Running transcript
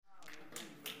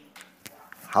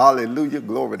Hallelujah.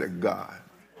 Glory to God.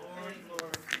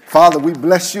 Father, we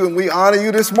bless you and we honor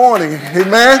you this morning.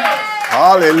 Amen.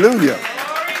 Hallelujah.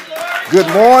 Good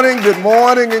morning,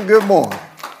 and good morning.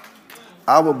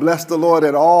 I will bless the Lord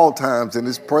at all times, and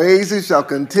his praises shall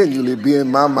continually be in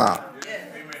my mouth.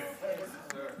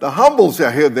 The humble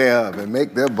shall hear thereof and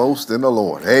make their boast in the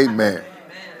Lord. Amen.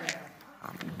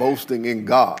 I'm boasting in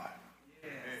God.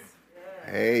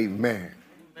 Amen.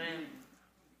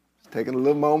 Taking a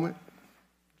little moment,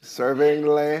 surveying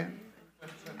the land.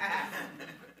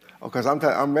 Oh, because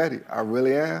I'm ready. I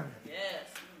really am.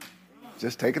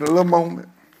 Just taking a little moment.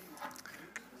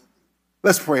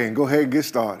 Let's pray and go ahead and get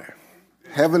started.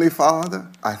 Heavenly Father,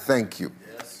 I thank you.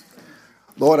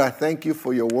 Lord, I thank you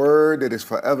for your word that is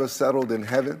forever settled in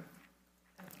heaven.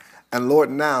 And Lord,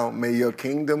 now may your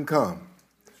kingdom come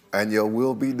and your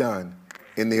will be done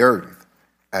in the earth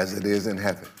as it is in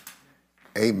heaven.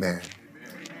 Amen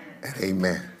and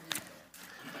amen.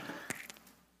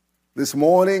 This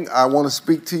morning, I want to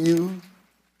speak to you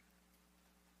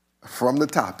from the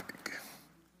topic.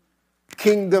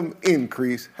 Kingdom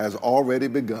increase has already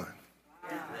begun.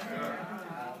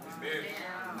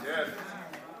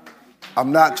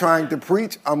 I'm not trying to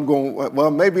preach.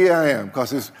 Well, maybe I am,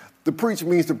 because the preach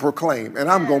means to proclaim, and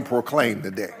I'm going to proclaim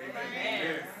today.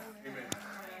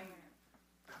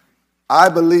 I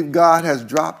believe God has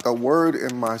dropped a word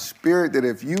in my spirit that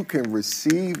if you can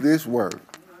receive this word,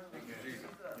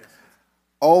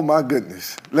 oh my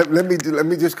goodness. Let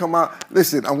me just come out.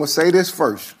 Listen, I'm going to say this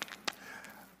first.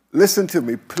 Listen to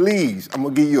me, please. I'm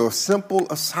going to give you a simple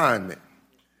assignment.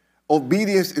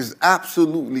 Obedience is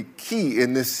absolutely key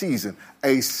in this season.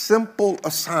 A simple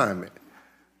assignment.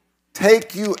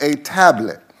 Take you a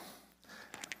tablet.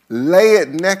 Lay it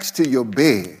next to your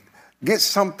bed. Get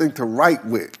something to write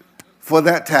with for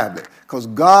that tablet. Because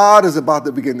God is about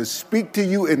to begin to speak to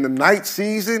you in the night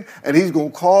season, and he's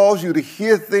going to cause you to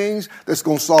hear things that's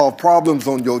going to solve problems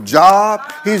on your job.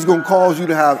 He's going to cause you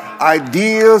to have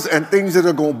ideas and things that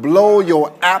are going to blow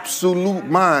your absolute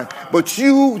mind. But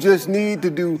you just need to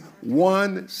do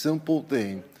one simple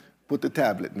thing. Put the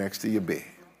tablet next to your bed.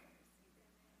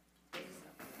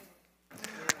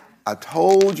 I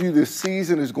told you this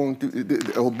season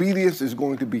obedience is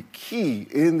going to be key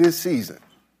in this season.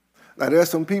 Now, there's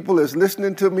some people that's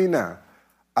listening to me now.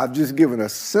 I've just given a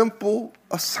simple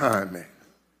assignment.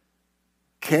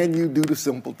 Can you do the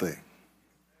simple thing?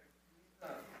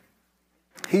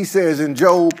 He says in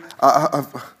Job,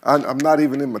 I'm not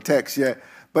even in my text yet,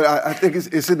 but I think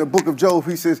it's in the book of Job.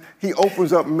 He says he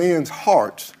opens up men's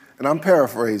hearts, and I'm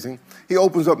paraphrasing. He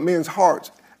opens up men's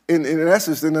hearts in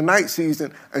essence in the night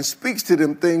season and speaks to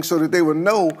them things so that they will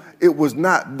know it was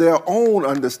not their own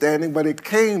understanding, but it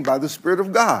came by the Spirit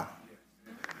of God.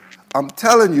 I'm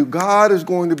telling you, God is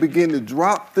going to begin to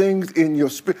drop things in your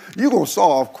spirit. You're going to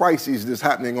solve crises that's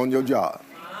happening on your job.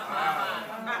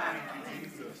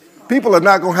 People are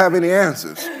not going to have any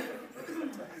answers.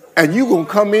 And you're going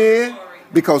to come in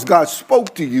because God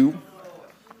spoke to you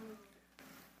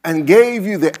and gave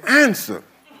you the answer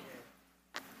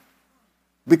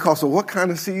because of what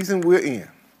kind of season we're in.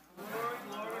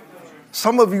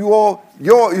 Some of you all,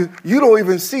 you don't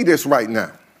even see this right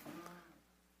now.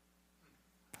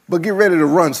 But get ready to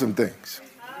run some things.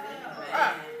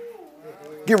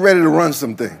 Get ready to run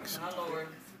some things.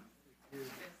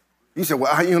 You say,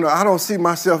 well, I don't see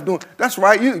myself doing. That's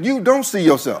right. You don't see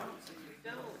yourself.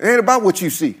 It ain't about what you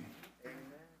see.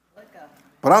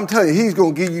 But I'm telling you, he's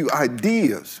going to give you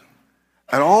ideas.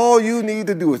 And all you need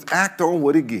to do is act on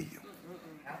what he gives you.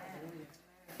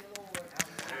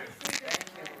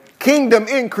 Kingdom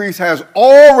increase has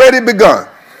already begun.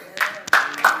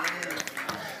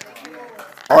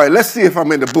 All right, let's see if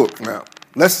I'm in the book now.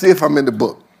 Let's see if I'm in the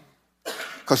book.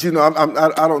 Because,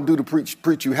 I don't do the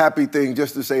preach you happy thing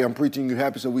just to say I'm preaching you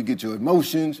happy so we get your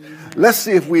emotions. Let's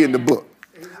see if we're in the book.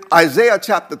 Isaiah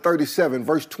chapter 37,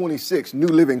 verse 26, New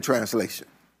Living Translation.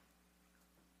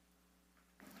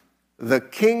 The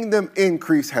kingdom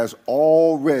increase has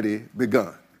already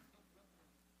begun.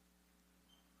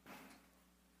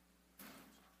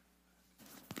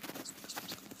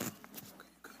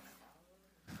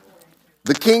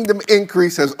 The kingdom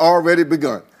increase has already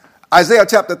begun. Isaiah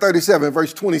chapter 37,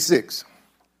 verse 26.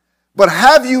 But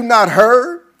have you not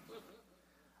heard?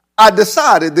 I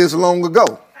decided this long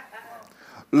ago.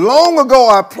 Long ago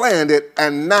I planned it,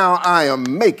 and now I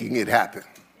am making it happen.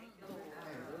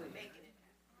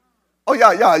 Oh,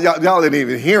 y'all ain't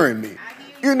even hearing me.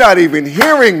 You're not even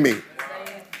hearing me.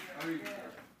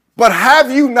 But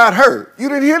have you not heard? You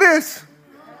didn't hear this?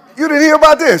 You didn't hear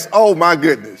about this? Oh, my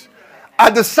goodness. I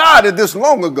decided this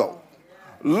long ago.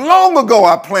 Long ago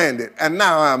I planned it, and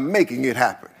now I'm making it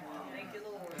happen.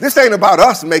 This ain't about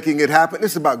us making it happen.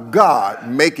 It's about God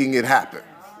making it happen.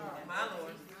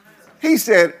 He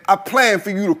said, I plan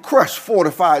for you to crush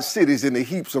fortified cities into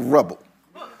heaps of rubble.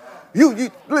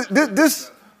 This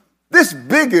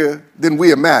bigger than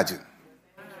we imagine.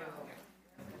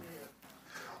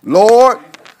 Lord,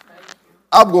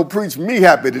 I'm going to preach me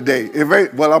happy today.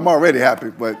 Well, I'm already happy,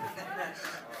 but.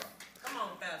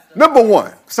 Number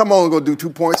one, so I'm only going to do 2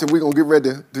 points and we're going to get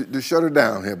ready to shut her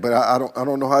down here, but I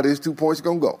don't know how these 2 points are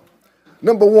going to go.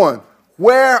 Number one,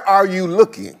 where are you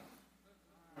looking?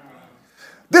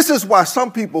 This is why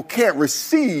some people can't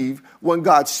receive when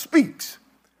God speaks.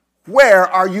 Where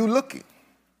are you looking?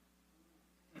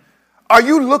 Are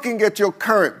you looking at your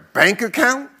current bank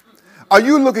account? Are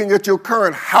you looking at your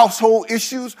current household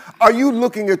issues? Are you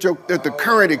looking at the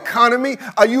current economy?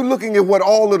 Are you looking at what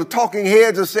all of the talking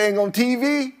heads are saying on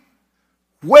TV?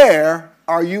 Where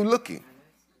are you looking?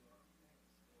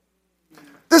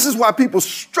 This is why people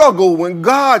struggle when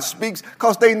God speaks,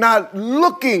 because they're not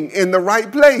looking in the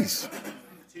right place.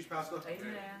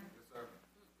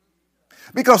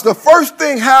 Because the first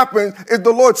thing happens is the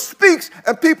Lord speaks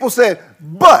and people say,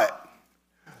 but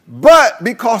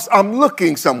because I'm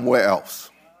looking somewhere else.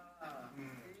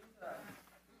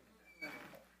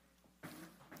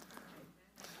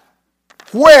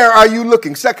 Where are you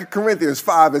looking? 2 Corinthians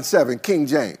 5:7, King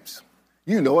James.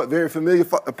 You know it, very familiar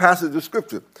passage of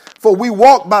scripture. For we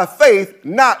walk by faith,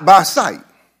 not by sight.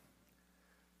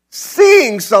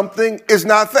 Seeing something is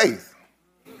not faith.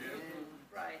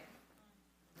 Right.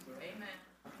 Amen.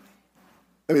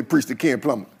 Let me preach to Ken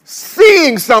Plummer.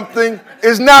 Seeing something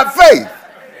is not faith.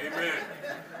 Amen.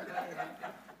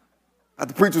 I have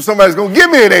to preach with somebody that's going to give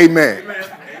me an amen. Amen.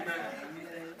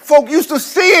 Folk used to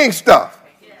seeing stuff.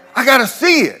 I got to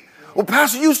see it. Well,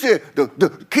 Pastor, you said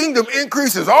the kingdom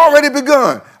increase has already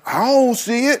begun. I don't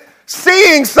see it.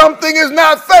 Seeing something is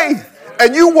not faith.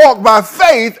 And you walk by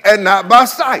faith and not by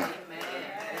sight.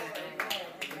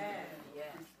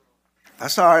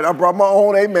 That's all right. I brought my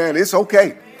own amen. It's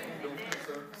okay.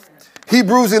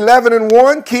 Hebrews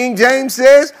 11:1, King James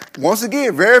says, once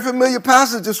again, very familiar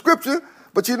passage of scripture.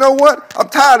 But you know what? I'm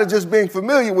tired of just being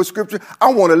familiar with scripture.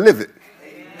 I want to live it.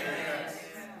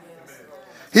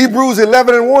 Hebrews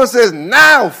 11:1 says,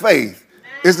 now faith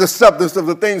is the substance of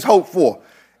the things hoped for.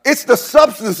 It's the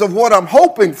substance of what I'm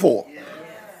hoping for.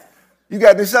 You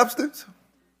got any substance?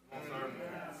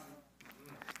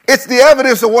 It's the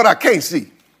evidence of what I can't see.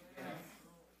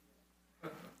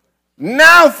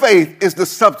 Now faith is the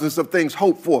substance of things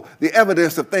hoped for, the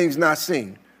evidence of things not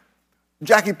seen.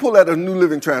 Jackie, pull out a New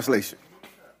Living Translation.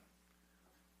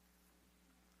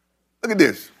 Look at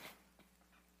this.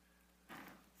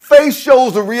 Faith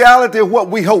shows the reality of what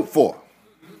we hope for.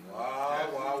 Wow.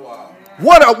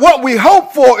 What we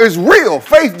hope for is real.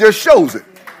 Faith just shows it.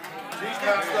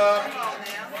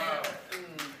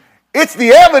 It's the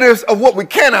evidence of what we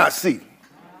cannot see.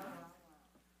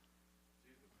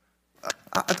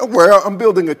 Don't worry, I'm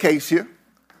building a case here.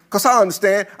 Because I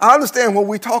understand when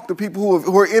we talk to people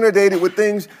who are inundated with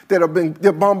things that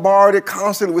they're bombarded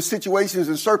constantly with situations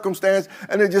and circumstances,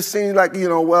 and it just seems like,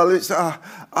 well, it's, no,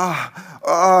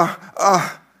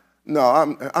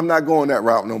 I'm not going that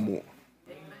route no more.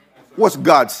 What's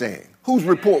God saying? Whose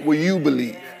report will you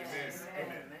believe?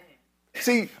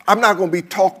 See, I'm not going to be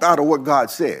talked out of what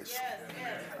God says.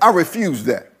 I refuse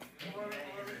that.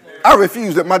 I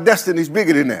refuse that. My destiny is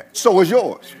bigger than that. So is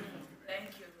yours.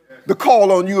 The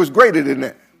call on you is greater than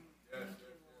that.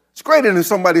 It's greater than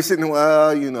somebody sitting,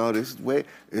 well, this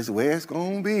is where it's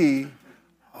going to be.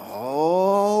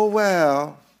 Oh,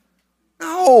 well.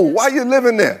 No, why are you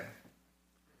living there?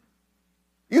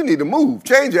 You need to move.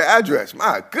 Change your address.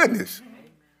 My goodness.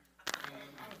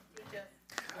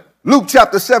 Luke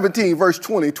chapter 17, verse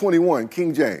 20, 21,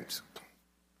 King James.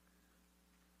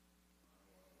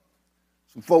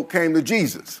 Some folk came to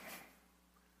Jesus.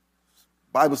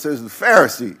 The Bible says the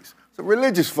Pharisees, so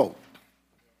religious folk.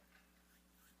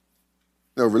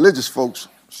 There are religious folks,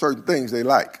 certain things they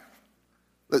like.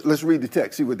 Let's read the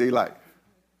text, see what they like.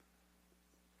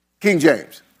 King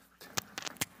James.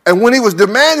 And when he was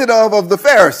demanded of the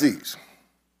Pharisees,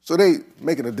 so they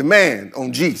making a demand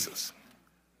on Jesus.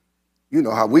 You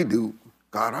know how we do.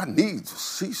 God, I need to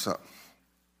see something.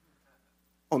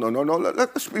 Oh, no.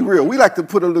 Let's be real. We like to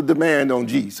put a little demand on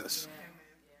Jesus.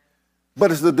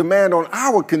 But it's the demand on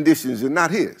our conditions and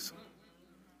not his.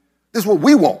 This is what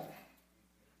we want.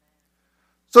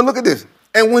 So look at this.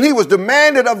 And when he was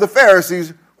demanded of the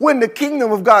Pharisees, when the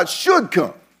kingdom of God should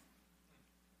come.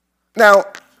 Now,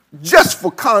 just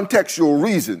for contextual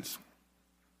reasons,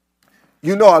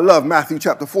 I love Matthew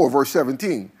chapter 4, verse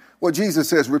 17, where Jesus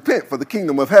says, repent, for the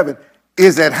kingdom of heaven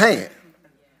is at hand.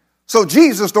 So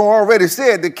Jesus don't already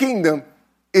said the kingdom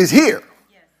is here.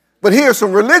 But here's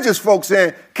some religious folks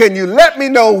saying, can you let me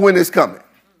know when it's coming?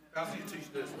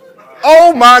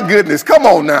 Oh my goodness, come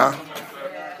on now.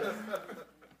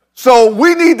 So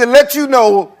we need to let you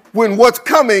know when what's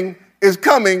coming is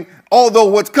coming, although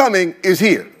what's coming is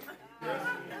here.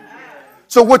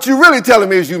 So what you're really telling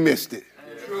me is you missed it.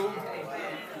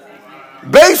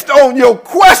 Based on your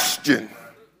question,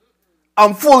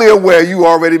 I'm fully aware you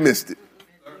already missed it.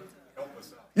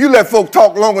 You let folk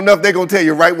talk long enough, they're going to tell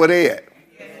you right where they at.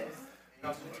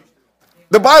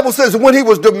 The Bible says when he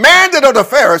was demanded of the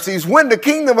Pharisees when the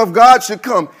kingdom of God should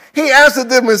come, he answered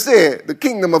them and said, the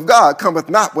kingdom of God cometh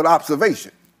not with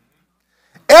observation.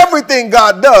 Everything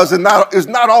God does is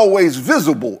not always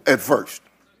visible at first.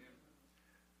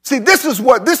 See, this is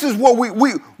what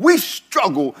we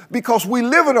struggle because we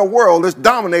live in a world that's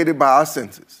dominated by our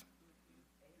senses.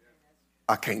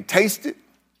 I can't taste it.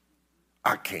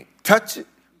 I can't touch it.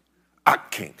 I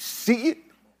can't see it.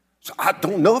 So I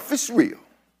don't know if it's real.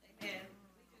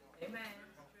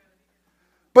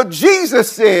 But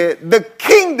Jesus said the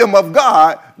kingdom of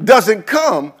God doesn't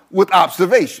come with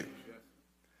observation.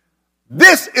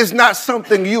 This is not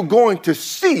something you're going to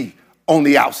see on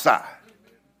the outside.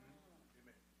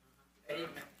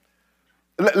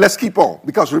 Let's keep on,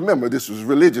 because remember, this was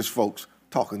religious folks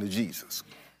talking to Jesus.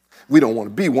 We don't want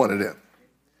to be one of them.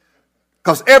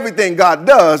 Because everything God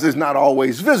does is not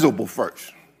always visible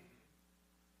first.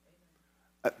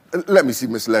 Let me see,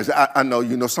 Mr. Leslie. I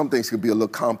know, some things can be a little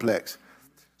complex.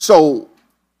 So,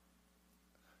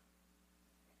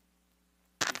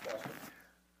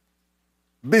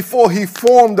 before he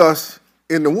formed us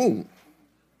in the womb,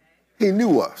 he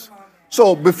knew us.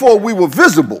 So, before we were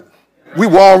visible, we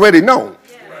were already known.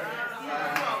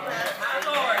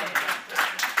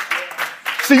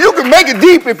 See, you can make it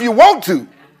deep if you want to,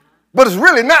 but it's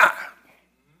really not.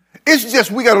 It's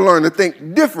just we got to learn to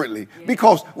think differently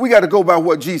because we got to go by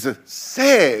what Jesus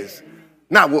says,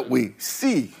 not what we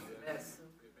see.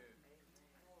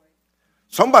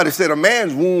 Somebody said a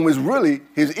man's womb is really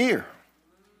his ear.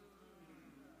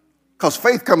 Because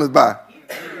faith cometh by.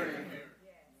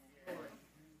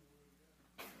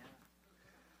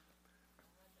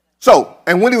 So,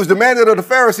 and when he was demanded of the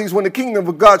Pharisees when the kingdom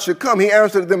of God should come, he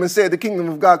answered them and said, the kingdom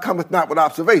of God cometh not with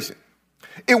observation.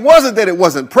 It wasn't that it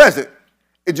wasn't present,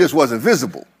 it just wasn't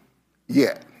visible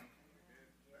yet.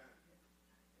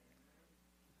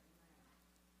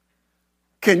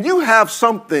 Can you have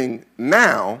something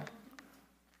now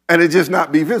and it just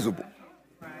not be visible?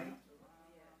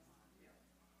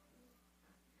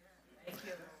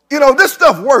 This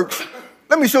stuff works.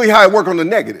 Let me show you how it works on the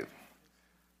negative.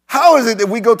 How is it that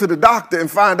we go to the doctor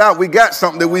and find out we got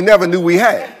something that we never knew we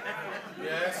had?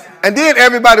 Yes. And then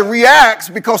everybody reacts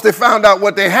because they found out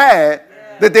what they had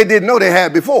that they didn't know they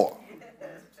had before.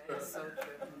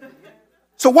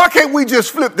 So why can't we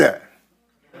just flip that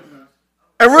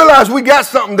and realize we got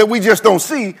something that we just don't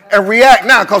see and react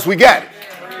now because we got it?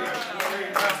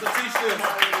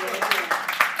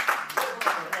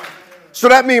 So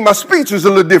that means my speech is a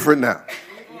little different now.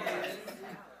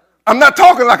 I'm not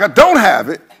talking like I don't have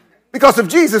it, because if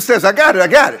Jesus says, I got it, I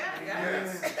got it.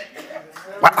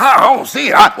 Well, I don't see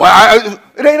it.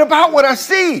 It ain't about what I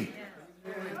see.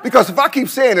 Because if I keep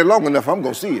saying it long enough, I'm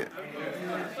going to see it.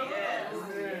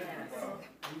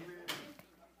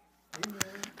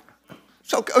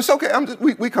 It's okay.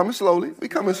 We coming slowly. We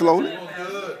coming slowly.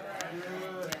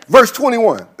 Verse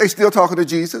 21. They still talking to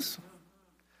Jesus.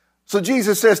 So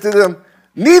Jesus says to them,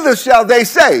 neither shall they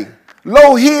say,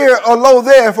 lo here or lo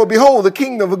there, for behold, the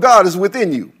kingdom of God is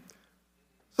within you.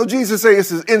 So Jesus says it's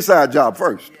his inside job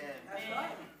first.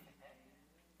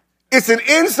 It's an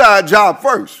inside job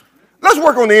first. Let's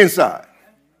work on the inside.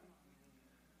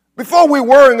 Before we're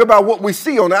worrying about what we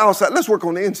see on the outside, let's work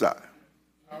on the inside.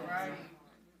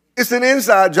 It's an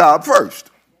inside job first.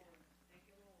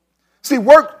 See,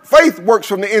 faith works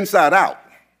from the inside out.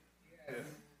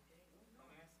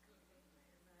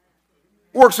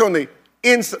 Works from the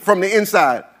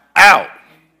inside out.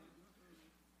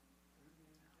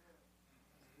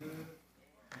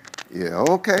 Yeah,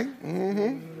 okay.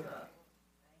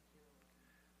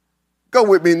 Go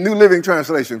with me, New Living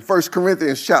Translation, 1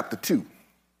 Corinthians chapter 2.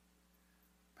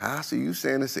 Pastor, you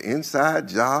saying it's an inside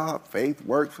job? Faith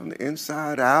works from the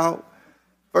inside out.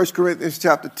 1 Corinthians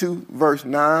chapter 2, verse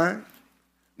 9,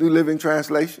 New Living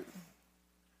Translation.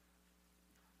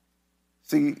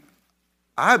 See,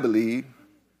 I believe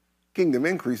kingdom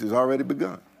increase has already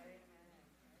begun.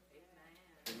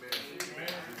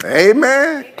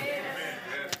 Amen.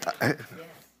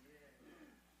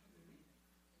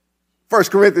 1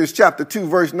 Corinthians chapter 2,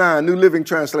 verse 9, New Living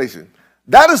Translation.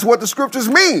 That is what the scriptures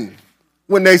mean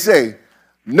when they say,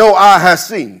 no eye has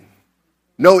seen,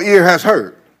 no ear has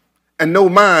heard, and no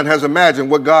mind has imagined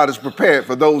what God has prepared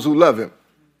for those who love him.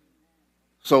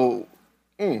 So,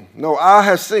 no eye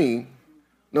has seen,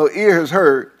 no ear has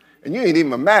heard, and you ain't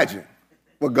even imagine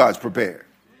what God's prepared.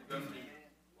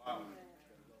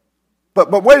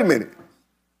 But wait a minute.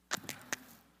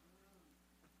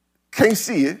 Can't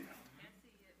see it.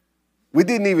 We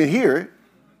didn't even hear it.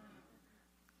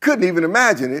 Couldn't even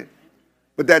imagine it.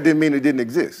 But that didn't mean it didn't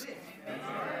exist.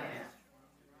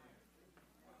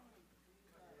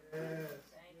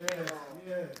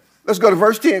 Let's go to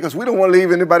verse 10 because we don't want to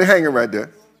leave anybody hanging right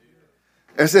there.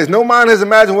 It says, no mind has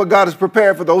imagined what God has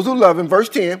prepared for those who love him. Verse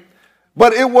 10.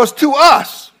 But it was to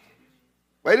us.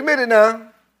 Wait a minute now.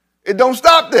 It don't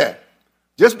stop there.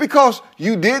 Just because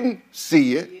you didn't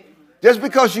see it, just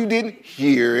because you didn't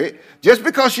hear it, just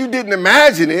because you didn't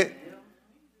imagine it.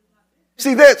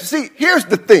 See, here's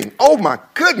the thing. Oh my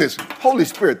goodness. Holy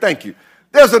Spirit, thank you.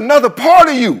 There's another part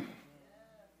of you.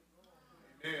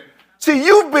 See,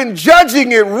 you've been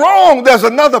judging it wrong. There's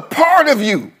another part of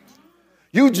you.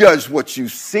 You judge what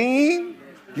you've seen,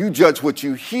 you judge what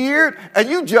you hear, and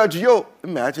you judge your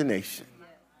imagination.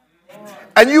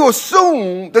 And you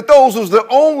assume that those was the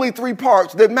only three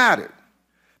parts that mattered.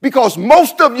 Because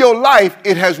most of your life,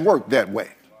 it has worked that way.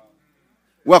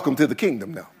 Welcome to the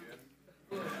kingdom now.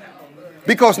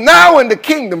 Because now in the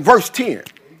kingdom, verse 10,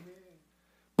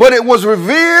 but it was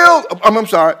revealed,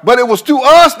 but it was to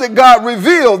us that God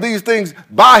revealed these things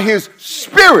by his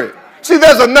Spirit. See,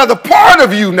 there's another part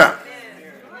of you now.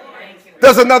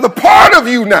 There's another part of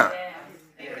you now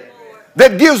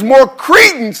that gives more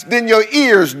credence than your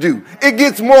ears do. It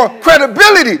gets more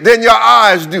credibility than your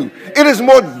eyes do. It is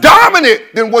more dominant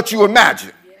than what you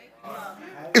imagine.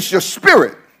 It's your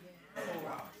spirit.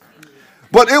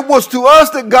 But it was to us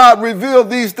that God revealed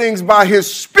these things by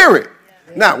his Spirit.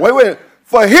 Now, wait.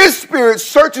 For his Spirit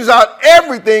searches out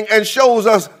everything and shows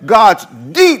us God's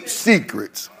deep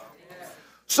secrets.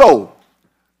 So,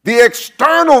 the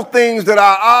external things that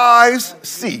our eyes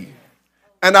see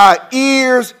and our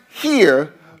ears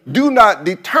hear do not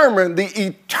determine the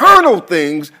eternal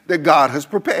things that God has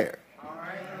prepared.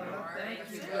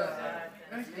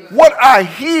 What I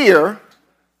hear,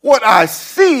 what I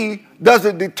see,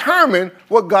 doesn't determine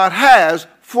what God has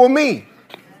for me.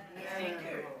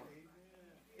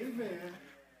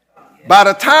 By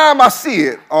the time I see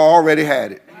it, I already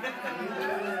had it.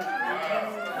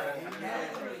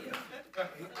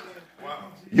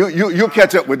 You'll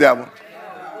catch up with that one.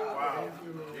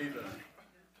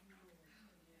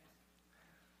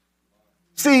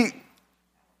 See,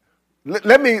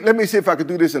 let me see if I can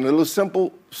do this in a little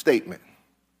simple statement.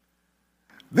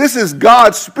 This is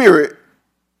God's Spirit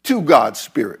to God's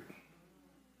Spirit.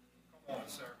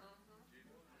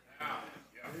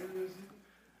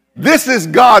 This is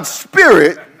God's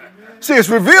Spirit. See, it's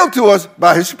revealed to us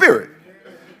by his Spirit.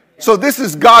 So this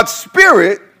is God's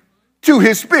Spirit to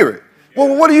his Spirit.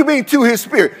 Well, what do you mean to his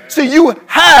Spirit? See, you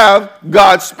have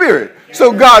God's Spirit.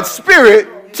 So God's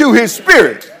Spirit to his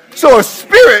Spirit. So a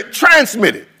spirit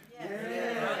transmitted.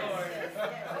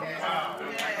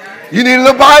 You need a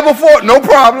little Bible for it? No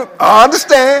problem. I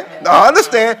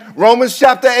understand. Romans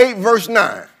chapter 8, verse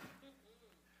 9.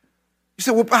 You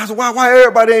said, well, Pastor, why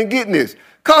everybody ain't getting this?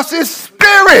 Because it's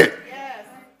spirit.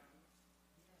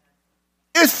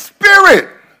 It's spirit.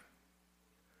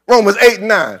 Romans 8 and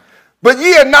 9. But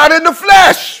ye are not in the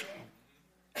flesh.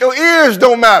 Your ears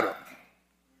don't matter.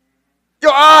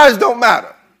 Your eyes don't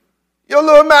matter. Your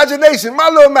little imagination, my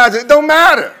little imagination, it don't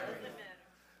matter.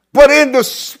 But in the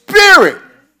spirit,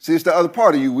 see, it's the other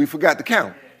part of you we forgot to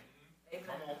count.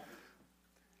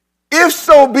 If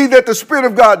so be that the Spirit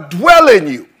of God dwell in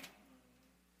you.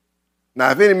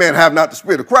 Now, if any man have not the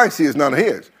Spirit of Christ, he is none of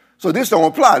his. So this don't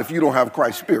apply if you don't have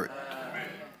Christ's Spirit.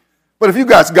 But if you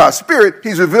got God's Spirit,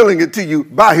 he's revealing it to you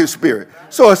by his Spirit.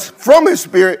 So it's from his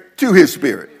Spirit to his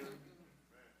Spirit.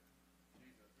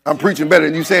 I'm preaching better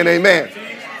than you saying amen.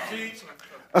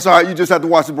 That's all right. You just have to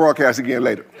watch the broadcast again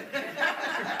later.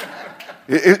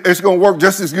 It's going to work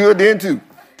just as good then, too.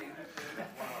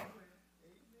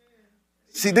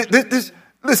 See,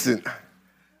 listen,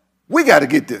 we got to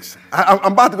get this.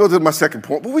 I'm about to go to my second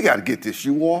point, but we got to get this,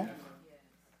 you all.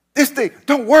 This thing,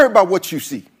 don't worry about what you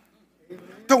see.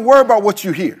 Don't worry about what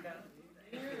you hear.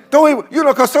 Don't even,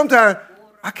 because sometimes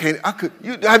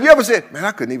have you ever said, man,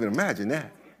 I couldn't even imagine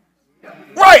that.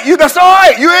 Right, that's all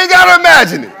right. You ain't got to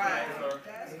imagine it.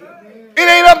 It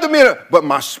ain't up to me, but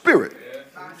my spirit.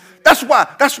 That's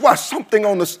why something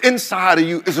on the inside of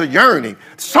you is a yearning.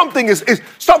 Something is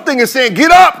saying,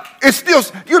 get up. It's still,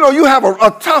 you have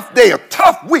a tough day, a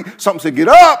tough week. Something said, get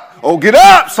up. Oh, get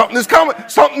up. Something is coming.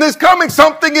 Something is coming.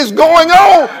 Something is going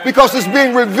on because it's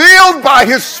being revealed by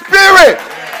his Spirit.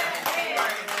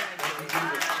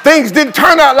 Things didn't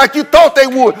turn out like you thought they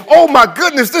would. Oh my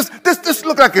goodness, this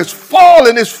look like it's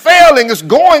falling, it's failing, it's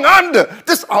going under.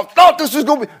 I thought this was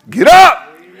going to be. Get up.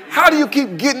 How do you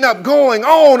keep getting up, going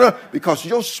on? Because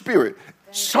your spirit,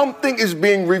 something is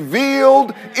being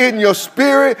revealed in your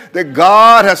spirit that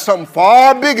God has something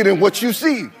far bigger than what you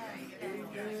see.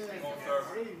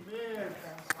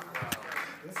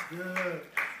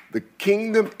 The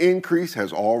kingdom increase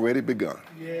has already begun.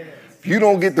 If you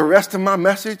don't get the rest of my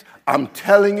message, I'm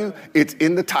telling you, it's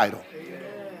in the title.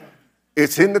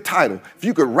 It's in the title. If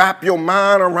you could wrap your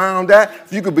mind around that,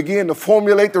 if you could begin to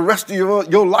formulate the rest of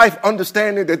your life,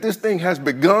 understanding that this thing has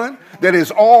begun, that it's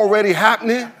already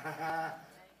happening.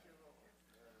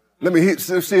 Let me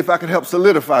see if I can help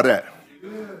solidify that.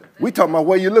 We talking about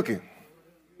where you're looking.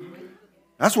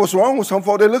 That's what's wrong with some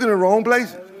folks. They're looking in the wrong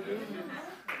places.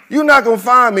 You're not going to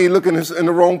find me looking in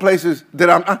the wrong places that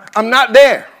I'm not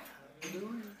there.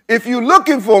 If you're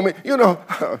looking for me,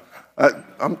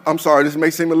 I'm sorry, this may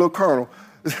seem a little carnal.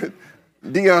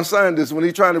 Deion Sanders, when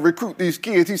he's trying to recruit these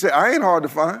kids, he said, I ain't hard to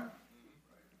find.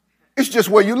 It's just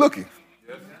where you're looking.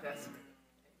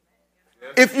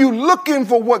 If you're looking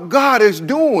for what God is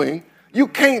doing, you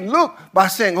can't look by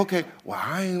saying, okay, well,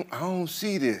 I don't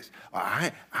see this.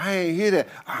 I ain't hear that.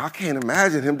 I can't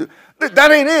imagine him do.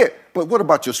 That ain't it. But what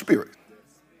about your spirit?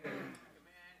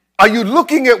 Are you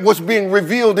looking at what's being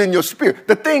revealed in your spirit?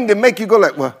 The thing that make you go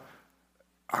like, well,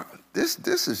 this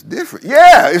is different.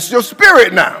 Yeah, it's your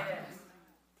spirit now.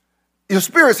 Your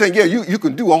spirit saying, yeah, you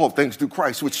can do all things through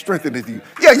Christ, which strengtheneth you.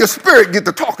 Yeah, your spirit get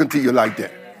to talking to you like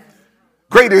that.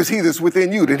 Greater is he that's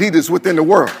within you than he that's within the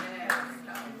world.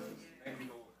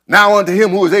 Now unto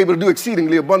him who is able to do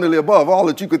exceedingly abundantly above all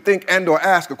that you could think and or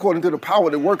ask according to the power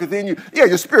that worketh in you. Yeah,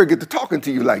 your spirit get to talking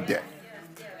to you like that.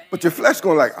 But your flesh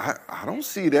going like, I don't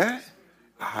see that.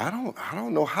 I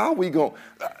don't know how we going.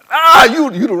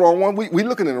 You the wrong one. We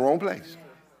looking in the wrong place.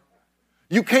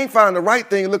 You can't find the right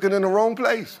thing looking in the wrong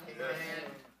place.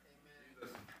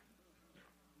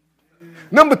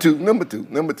 Number two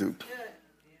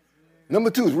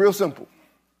is real simple.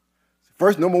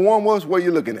 First, number one was where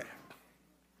you're looking at.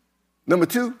 Number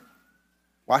two,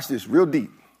 watch this, real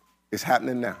deep. It's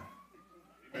happening now.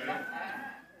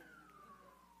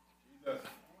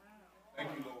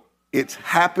 It's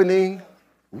happening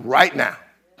right now.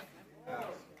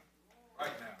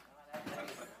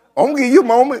 I'm going to give you a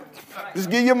moment. Just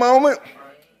give you a moment.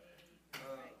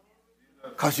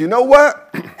 Because you know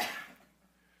what?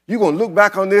 You're going to look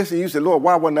back on this and you say, Lord,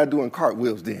 why wasn't I doing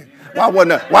cartwheels then? Why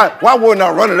wasn't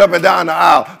I running up and down the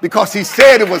aisle? Because he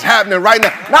said it was happening right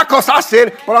now. Not because I said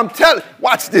it, but I'm telling you.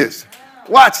 Watch this.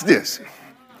 Watch this.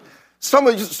 Some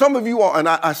of you are, and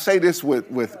I say this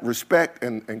with respect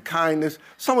and kindness,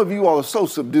 some of you all are so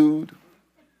subdued.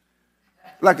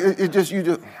 Like you just,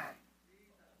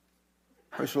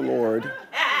 praise the Lord.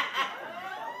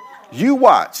 You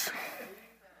watch.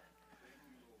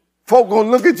 Folk gonna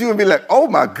look at you and be like, oh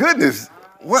my goodness,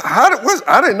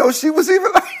 I didn't know she was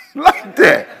even like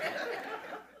that.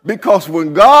 Because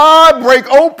when God break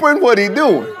open what he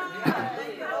doing,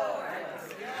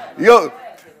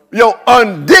 your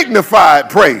undignified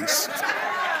praise.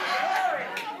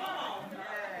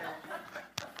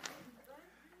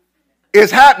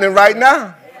 It's happening right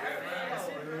now.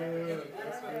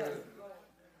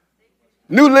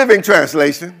 New Living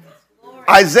Translation,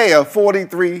 Isaiah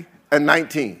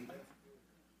 43:19.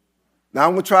 Now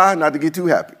I'm going to try not to get too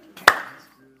happy.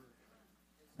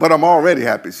 But I'm already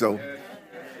happy, so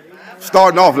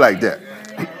starting off like that.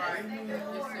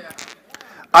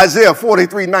 Isaiah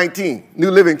 43:19,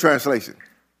 New Living Translation.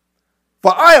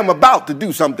 For I am about to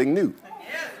do something new.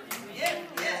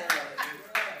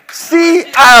 See,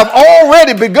 I have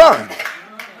already begun.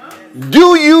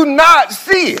 Do you not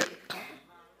see it?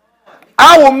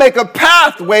 I will make a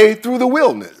pathway through the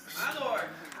wilderness.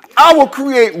 I will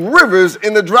create rivers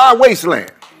in the dry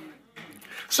wasteland.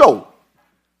 So,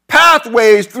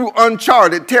 pathways through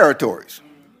uncharted territories.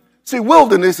 See,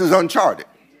 wilderness is uncharted.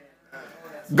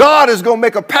 God is going to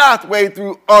make a pathway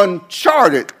through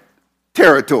uncharted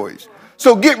territories.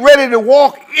 So get ready to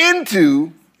walk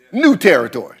into new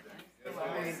territory.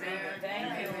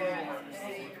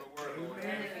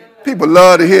 People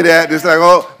love to hear that. It's like,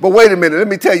 oh, but wait a minute. Let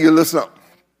me tell you a little something.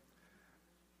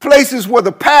 Places where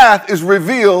the path is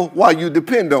revealed while you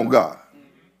depend on God.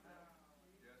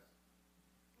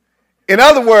 In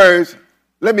other words,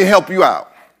 let me help you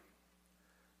out.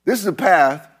 This is a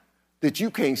path that you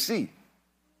can't see.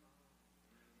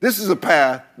 This is a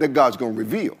path that God's going to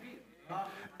reveal.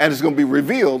 And it's going to be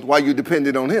revealed while you're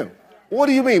dependent on him. What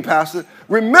do you mean, Pastor?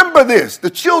 Remember this. The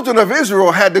children of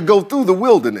Israel had to go through the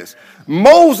wilderness.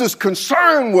 Moses'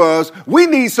 concern was, we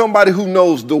need somebody who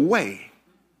knows the way.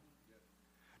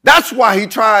 That's why he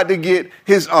tried to get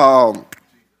his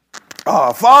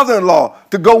father-in-law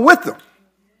to go with him.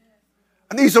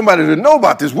 I need somebody to know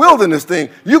about this wilderness thing.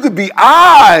 You could be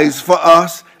eyes for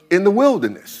us in the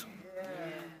wilderness.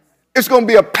 It's going to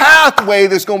be a pathway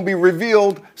that's going to be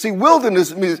revealed. See,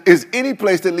 wilderness is any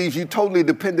place that leaves you totally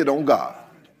dependent on God.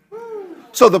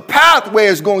 So the pathway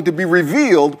is going to be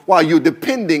revealed while you're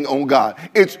depending on God.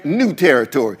 It's new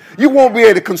territory. You won't be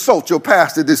able to consult your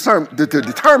past to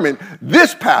determine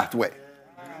this pathway.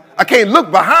 I can't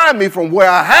look behind me from where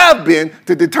I have been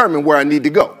to determine where I need to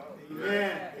go.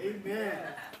 Amen.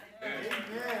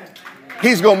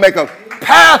 He's going to make a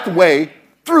pathway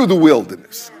through the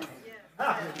wilderness.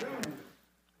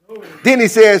 Then he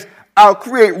says, I'll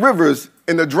create rivers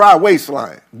in the dry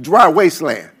wasteland.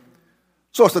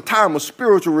 So it's a time of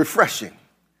spiritual refreshing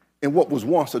in what was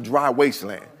once a dry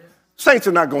wasteland. Saints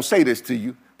are not going to say this to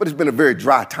you, but it's been a very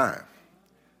dry time.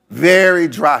 Very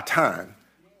dry time.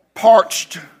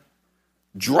 Parched,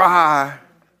 dry,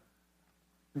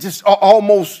 just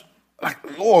almost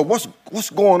like, Lord, what's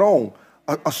going on?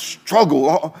 A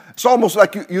struggle. It's almost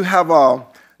like you ever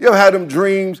had them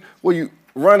dreams where you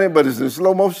running, but it's in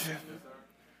slow motion.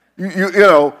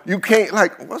 You can't,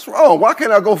 like, what's wrong? Why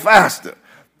can't I go faster?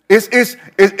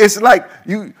 It's like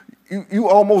you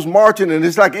almost marching and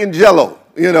it's like in jello.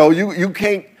 You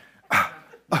can't.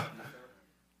 But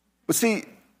see,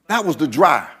 that was the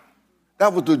dry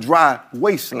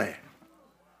wasteland.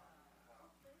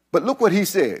 But look what he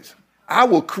says. I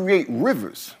will create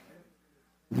rivers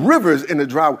in the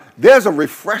dry. There's a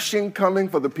refreshing coming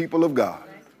for the people of God.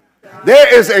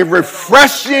 There is a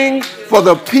refreshing for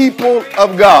the people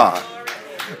of God.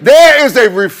 There is a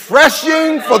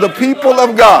refreshing for the people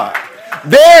of God.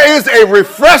 There is a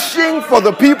refreshing for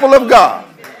the people of God.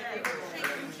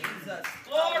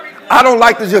 I don't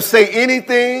like to just say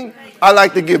anything. I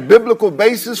like to give biblical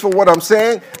basis for what I'm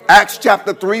saying. Acts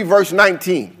chapter 3, verse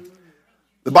 19.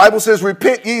 The Bible says,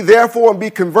 repent ye therefore and be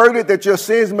converted that your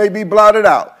sins may be blotted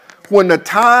out. When the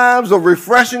times of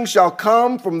refreshing shall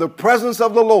come from the presence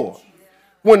of the Lord.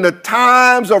 When the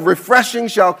times of refreshing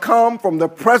shall come from the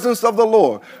presence of the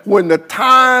Lord. When the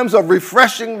times of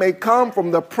refreshing may come from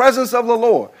the presence of the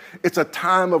Lord. It's a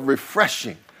time of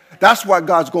refreshing. That's why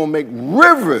God's going to make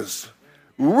rivers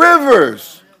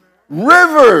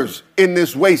in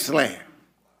this wasteland.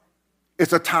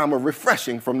 It's a time of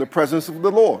refreshing from the presence of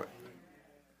the Lord.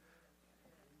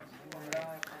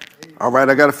 All right,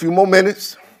 I got a few more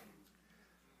minutes.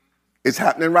 It's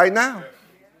happening right now.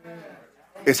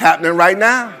 It's happening right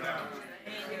now.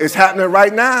 It's happening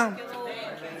right now.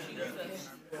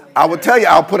 I will tell you,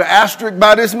 I'll put an asterisk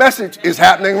by this message. It's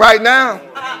happening right now.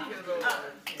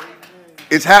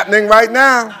 It's happening right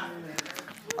now.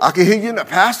 I can hear you.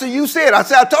 Pastor, you said. I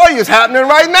told you it's happening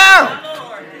right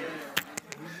now.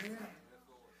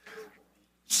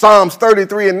 Psalms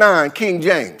 33 and 9, King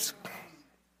James.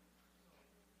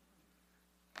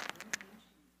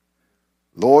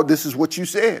 Lord, this is what you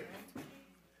said.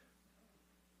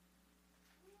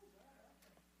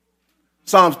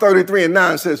 Psalms 33 and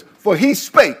 9 says, for he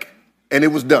spake and it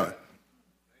was done.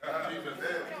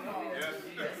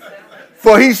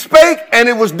 For he spake and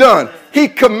it was done. He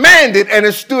commanded and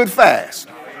it stood fast.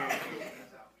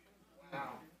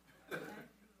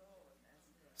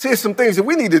 See, there's some things that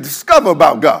we need to discover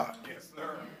about God.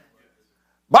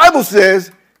 Bible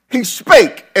says he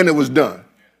spake and it was done.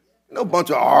 No bunch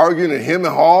of arguing and him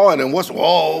and haw and then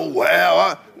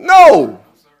no.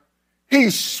 He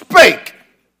spake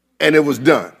and it was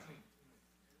done.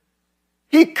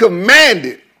 He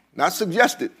commanded, not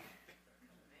suggested.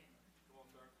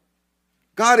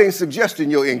 God ain't suggesting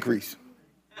your increase.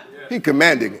 He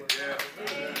commanding it.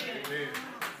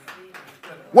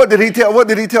 What did he tell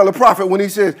the prophet when he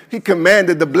said he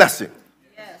commanded the blessing?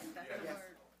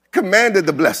 Commanded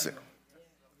the blessing.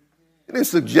 He didn't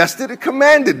suggest it, it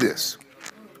commanded this.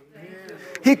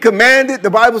 He commanded, the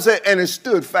Bible said, and it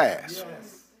stood fast.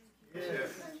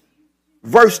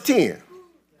 Verse 10.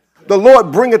 The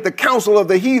Lord bringeth the counsel of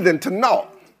the heathen to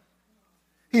naught.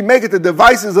 He maketh the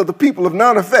devices of the people of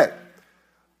none effect.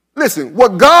 Listen,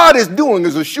 what God is doing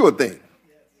is a sure thing.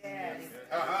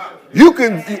 You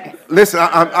can, listen,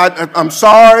 I'm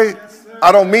sorry.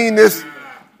 I don't mean this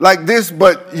like this,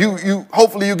 but you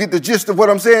hopefully you get the gist of what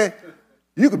I'm saying.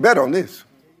 You can bet on this.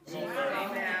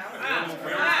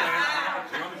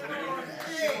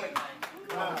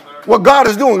 What God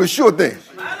is doing is a sure thing.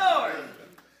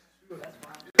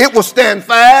 It will stand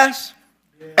fast,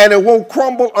 and it won't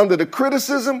crumble under the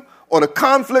criticism or the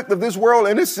conflict of this world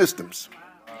and its systems.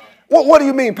 What do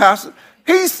you mean, Pastor?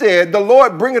 He said, the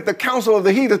Lord bringeth the counsel of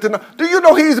the heathen to know. Do you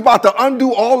know he's about to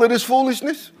undo all of this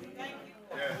foolishness?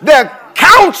 Their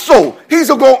counsel, he's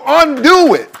going to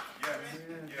undo it.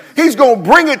 He's going to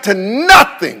bring it to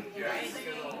nothing.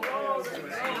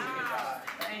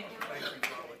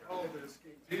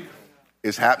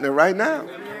 It's happening right now.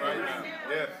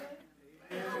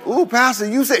 Ooh, Pastor,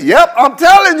 you said, yep, I'm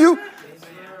telling you.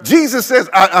 Jesus says,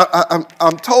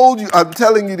 I'm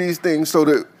telling you these things so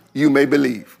that you may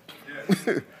believe.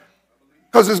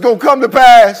 Because it's going to come to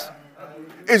pass.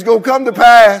 It's going to come to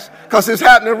pass because it's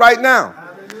happening right now.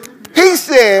 He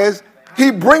says, he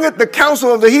bringeth the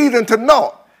counsel of the heathen to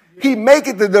naught. He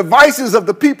maketh the devices of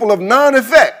the people of none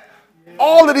effect.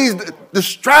 All of these, the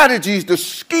strategies, the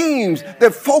schemes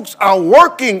that folks are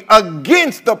working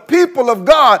against the people of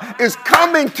God is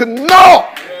coming to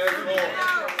naught.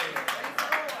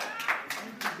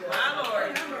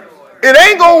 It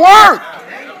ain't going to work.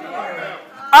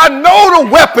 I know the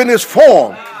weapon is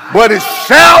formed, but it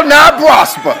shall not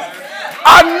prosper.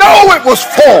 I know it was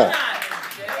formed.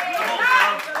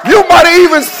 You might have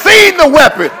even seen the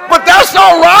weapon, but that's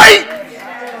all right.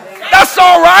 That's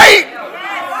all right.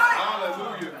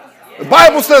 The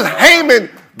Bible says Haman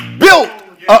built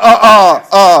a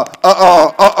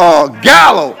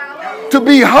gallows to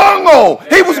be hung on.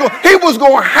 He was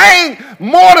going to hang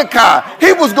Mordecai.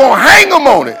 He was going to hang him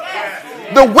on it.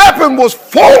 The weapon was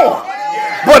formed,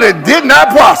 but it did not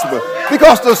prosper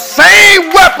because the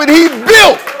same weapon he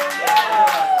built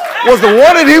was the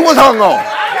one that he was hung on.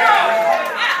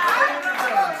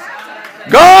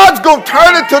 God's going to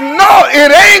turn it to naught.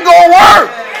 It ain't going to work.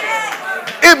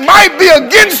 It might be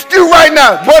against you right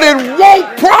now, but it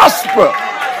won't prosper.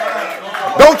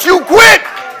 Don't you quit.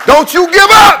 Don't you give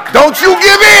up. Don't you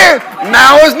give in.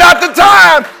 Now is not the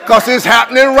time because it's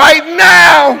happening right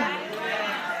now.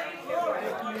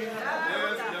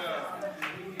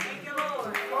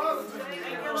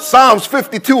 Psalms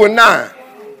 52 and 9.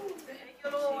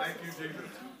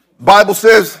 Bible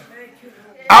says,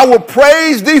 I will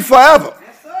praise thee forever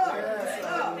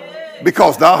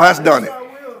because thou hast done it.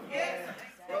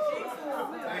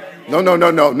 No.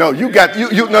 You got to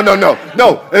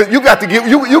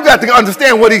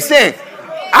understand what he's saying.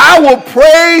 I will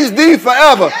praise thee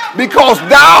forever because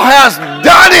thou hast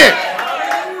done it.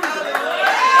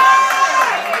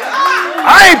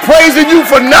 I ain't praising you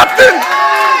for nothing.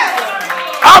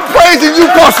 I'm praising you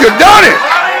because you done it.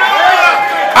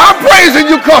 I'm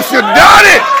praising you because you done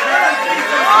it.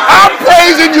 I'm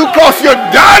praising you because you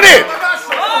done it.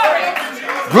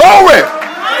 Glory.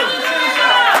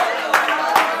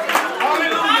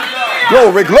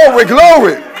 Glory, glory,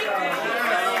 glory.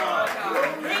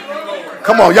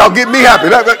 Come on, y'all get me happy.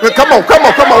 Come on,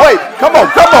 wait. Come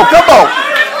on.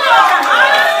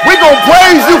 We're going to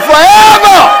praise you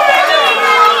forever.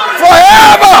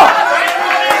 Forever.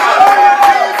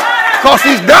 Because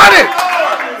he's done it.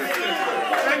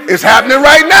 It's happening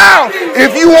right now.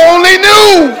 If you only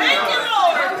knew.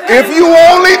 If you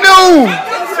only knew.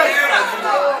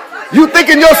 You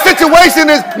thinking your situation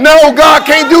is, no, God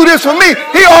can't do this for me.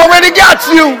 He already got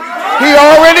you. He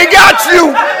already got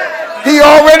you. He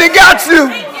already got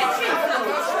you.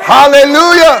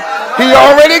 Hallelujah. He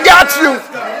already got you.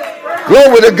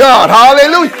 Glory to God.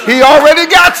 Hallelujah. He already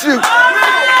got you.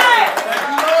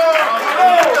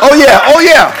 Oh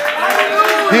yeah.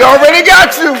 He already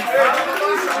got you.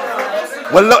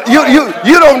 Well, look,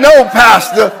 you don't know,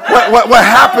 Pastor, what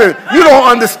happened. You don't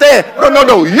understand.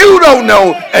 No. You don't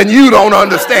know, and you don't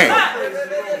understand.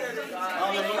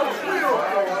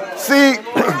 See,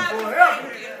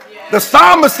 the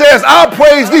psalmist says, I'll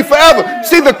praise thee forever.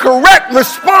 See, the correct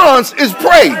response is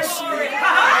praise.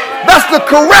 That's the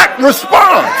correct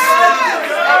response.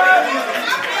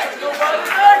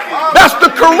 That's the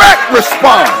correct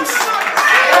response.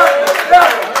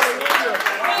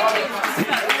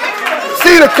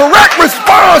 See, the correct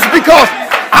response, because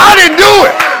I didn't do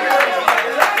it.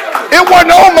 It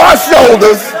wasn't on my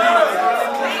shoulders.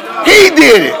 He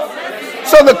did it.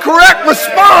 So the correct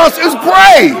response is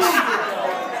praise.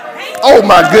 Oh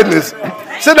my goodness.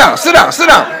 Sit down.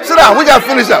 We got to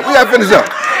finish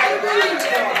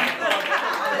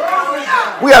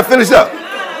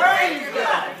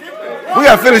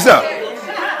up.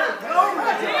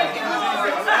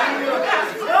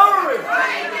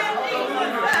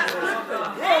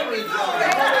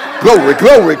 Glory.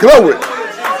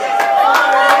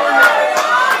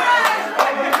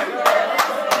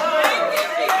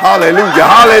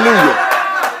 Hallelujah.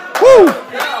 Woo.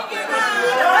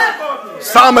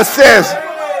 Psalmist says,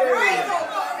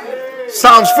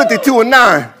 Psalms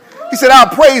 52:9, he said, I'll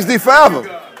praise thee forever.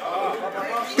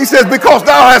 He says, because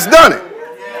thou hast done it.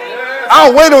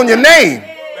 I'll wait on your name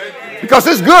because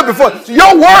it's good before.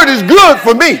 Your word is good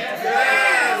for me.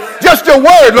 Just your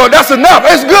word, Lord, that's enough.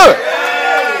 It's good.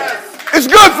 It's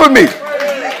good for me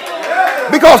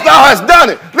because thou hast done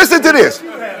it. Listen to this.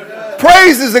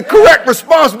 Praise is the correct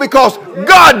response because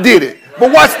God did it.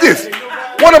 But watch this.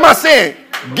 What am I saying?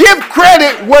 Give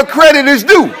credit where credit is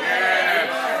due.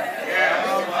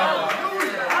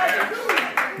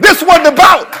 This wasn't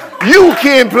about you,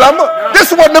 Ken Plummer.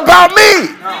 This wasn't about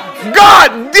me.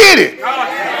 God did it.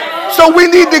 So we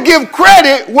need to give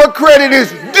credit where credit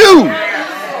is due.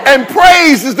 And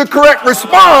praise is the correct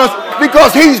response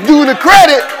because he's due the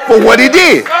credit for what he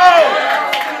did.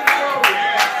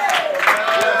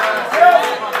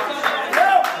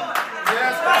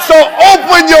 So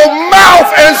open your mouth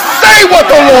and say what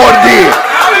the Lord did.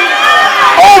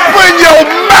 Open your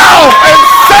mouth and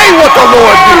say what the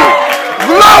Lord did.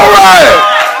 Glory.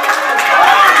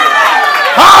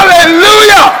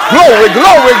 Hallelujah. Glory,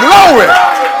 glory, glory.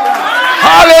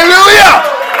 Hallelujah.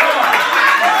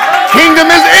 Kingdom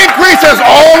is increase has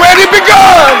already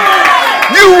begun.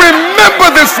 You remember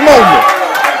this moment.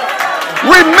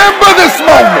 Remember this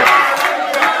moment.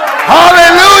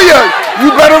 Hallelujah. You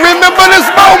better remember this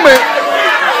moment.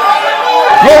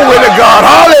 Glory to God.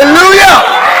 Hallelujah.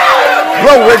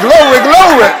 Glory, glory,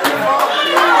 glory.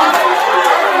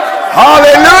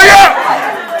 Hallelujah.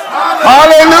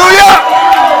 Hallelujah.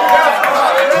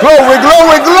 Glory,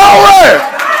 glory, glory.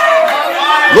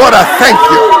 Lord, I thank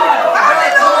you.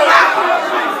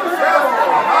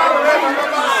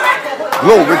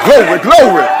 Glory, glory,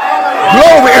 glory.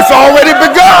 Glory, it's already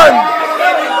begun.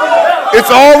 It's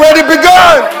already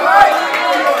begun.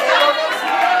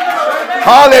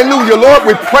 Hallelujah. Lord,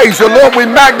 we praise you. Lord, we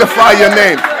magnify your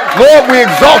name. Lord, we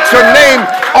exalt your name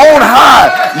on high.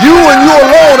 You and you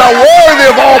alone are worthy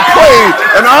of all praise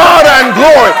and honor and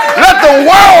glory. Let the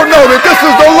world know that this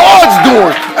is the Lord's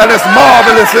doing and it's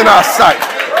marvelous in our sight.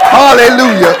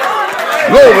 Hallelujah.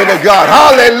 Glory to God.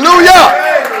 Hallelujah.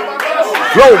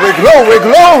 Glory, glory,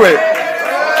 glory.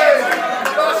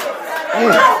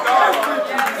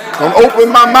 Gonna open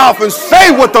my mouth and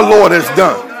say what the Lord has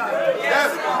done.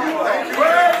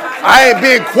 I ain't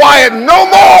being quiet no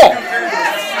more.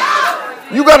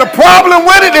 You got a problem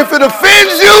with it? If it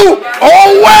offends you,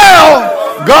 oh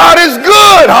well. God is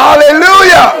good.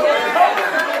 Hallelujah.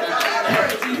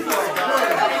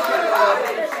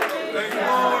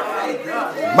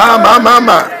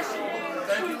 My.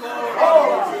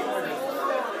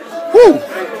 Woo.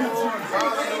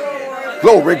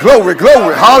 Glory, glory,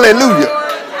 glory. Hallelujah.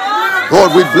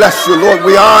 Lord, we bless you. Lord,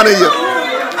 we honor you.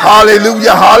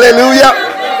 Hallelujah, hallelujah.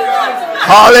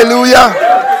 Hallelujah.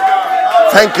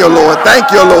 Thank you, Lord.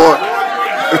 Thank you, Lord.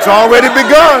 It's already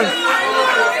begun.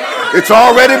 It's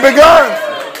already begun.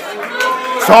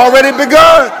 It's already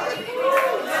begun.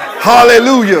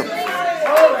 Hallelujah.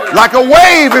 Like a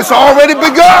wave, it's already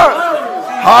begun.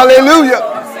 Hallelujah.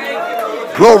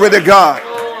 Glory to God.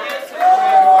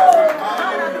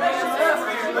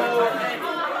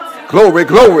 Glory,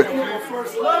 glory.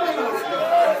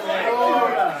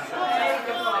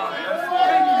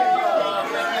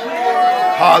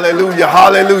 Hallelujah,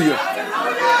 hallelujah.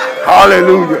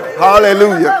 Hallelujah,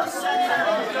 hallelujah.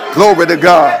 Glory to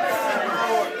God.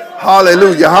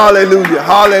 Hallelujah, hallelujah,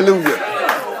 hallelujah.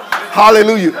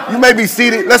 Hallelujah. You may be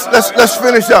seated. Let's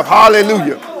finish up.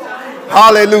 Hallelujah.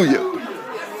 Hallelujah.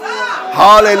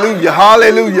 Hallelujah,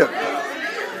 hallelujah.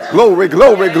 Glory,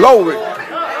 glory, glory.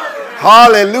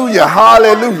 Hallelujah,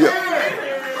 hallelujah.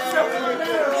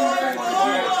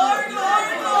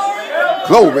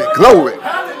 Glory, glory.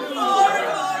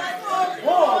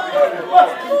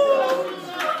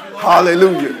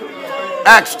 Hallelujah.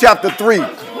 Acts chapter 3.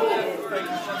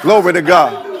 Glory to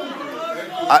God.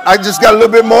 I just got a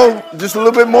little bit more. Just a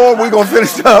little bit more. We're going to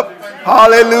finish up.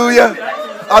 Hallelujah.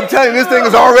 I'm telling you, this thing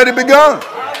has already begun.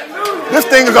 This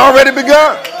thing has already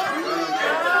begun.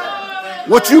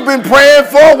 What you've been praying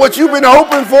for, what you've been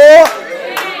hoping for,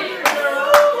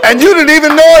 and you didn't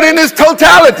even know it in its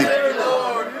totality.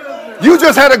 You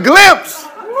just had a glimpse.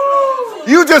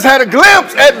 You just had a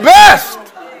glimpse at best.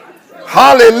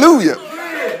 Hallelujah.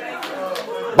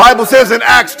 Bible says in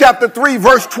Acts chapter 3,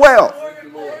 verse 12.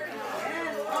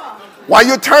 While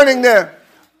you're turning there,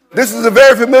 this is a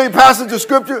very familiar passage of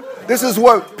scripture. This is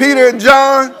what Peter and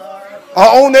John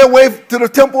are on their way to the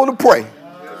temple to pray.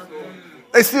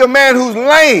 They see a man who's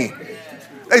lame.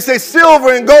 They say,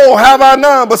 silver and gold have I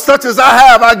none, but such as I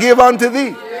have I give unto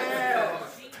thee.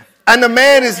 And the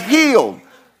man is healed.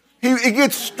 He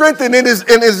gets strengthened in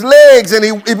his legs, and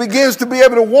he begins to be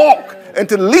able to walk and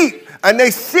to leap. And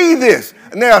they see this,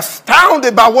 and they're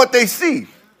astounded by what they see.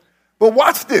 But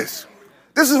watch this.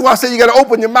 This is why I say you got to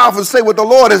open your mouth and say what the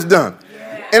Lord has done.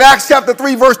 In Acts chapter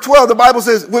 3, verse 12, the Bible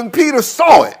says, when Peter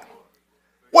saw it,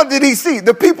 what did he see?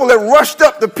 The people had rushed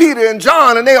up to Peter and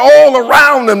John, and they all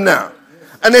around them now.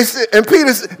 And they said, and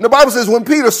Peter, the Bible says, when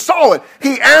Peter saw it,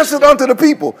 he answered unto the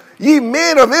people, ye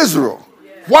men of Israel,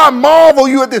 why marvel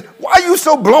you at this? Why are you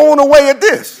so blown away at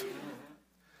this?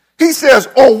 He says,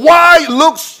 or why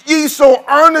look ye so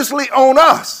earnestly on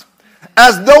us,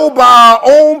 as though by our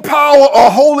own power or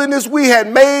holiness we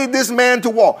had made this man to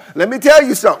walk? Let me tell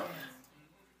you something.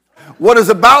 What is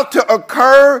about to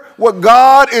occur, what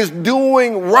God is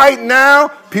doing right now,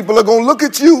 people are going to look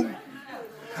at you.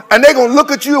 And they're going to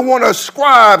look at you and want to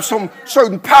ascribe some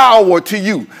certain power to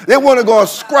you. They want to go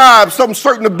ascribe some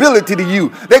certain ability to you.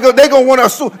 They're going to want to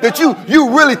assume that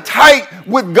you really tight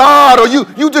with God, or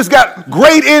you just got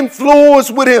great influence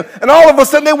with him. And all of a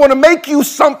sudden they want to make you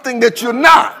something that you're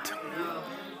not.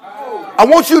 I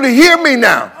want you to hear me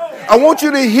now. I want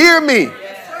you to hear me.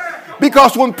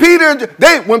 Because when Peter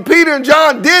and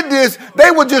John did this, they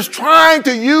were just trying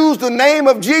to use the name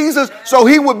of Jesus so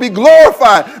he would be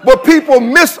glorified. But people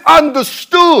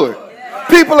misunderstood.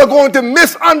 People are going to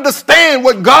misunderstand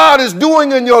what God is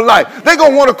doing in your life. They're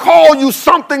going to want to call you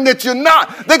something that you're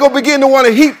not. They're going to begin to want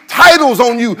to heap titles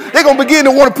on you. They're going to begin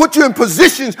to want to put you in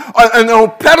positions and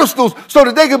on pedestals so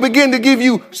that they can begin to give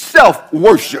you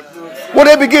self-worship. Well,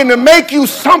 they begin to make you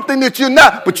something that you're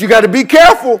not. But you got to be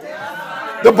careful.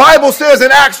 The Bible says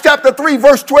in Acts chapter 3,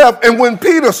 verse 12, and when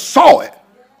Peter saw it,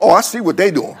 oh, I see what they're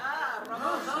doing.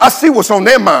 I see what's on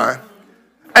their mind.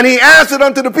 And he answered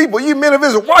unto the people, ye men of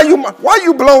Israel, why are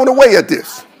you blown away at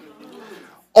this?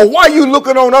 Or why are you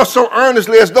looking on us so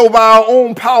earnestly as though by our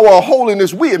own power or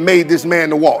holiness we had made this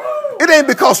man to walk? It ain't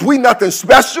because we nothing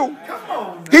special.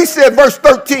 He said, verse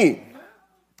 13,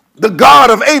 the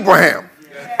God of Abraham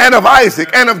and of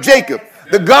Isaac and of Jacob,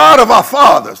 the God of our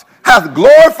fathers, hath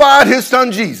glorified his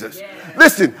son Jesus.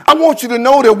 Listen, I want you to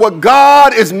know that what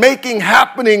God is making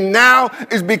happening now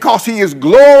is because he is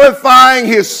glorifying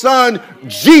his son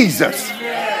Jesus.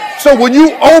 So when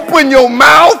you open your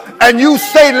mouth and you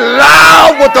say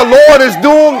loud what the Lord is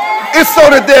doing, it's so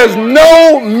that there's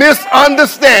no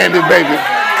misunderstanding, baby.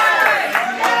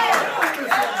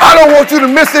 I don't want you to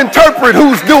misinterpret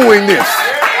who's doing this.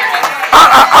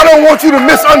 I don't want you to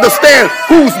misunderstand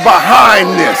who's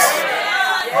behind this.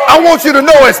 I want you to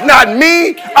know it's not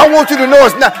me. I want you to know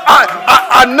it's not.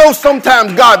 I know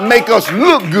sometimes God make us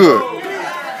look good.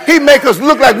 He make us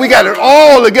look like we got it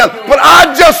all together. But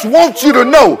I just want you to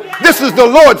know this is the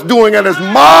Lord's doing, and it's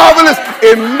marvelous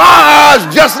in my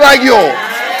eyes just like yours.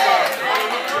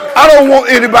 I don't want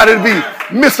anybody to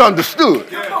be misunderstood.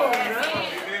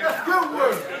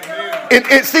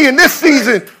 And see, in this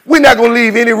season, we're not going to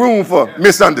leave any room for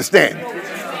misunderstanding.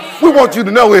 We want you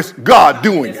to know it's God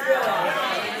doing it.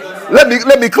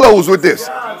 Let me close with this.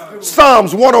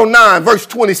 Psalms 109, verse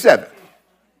 27.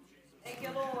 Thank you,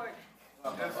 Lord.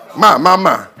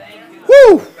 My.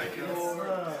 Woo.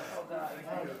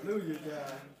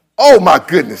 Oh, my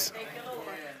goodness.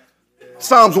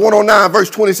 Psalms 109, verse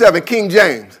 27, King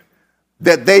James.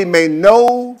 That they may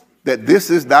know that this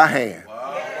is thy hand.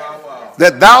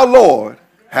 That thou, Lord,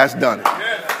 hast done it.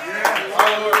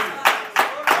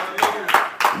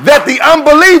 That the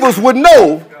unbelievers would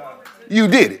know you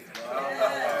did it.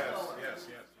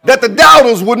 That the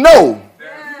doubters would know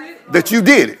that you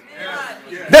did it.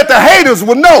 That the haters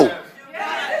would know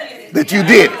that you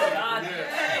did it.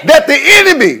 That the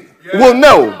enemy will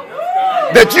know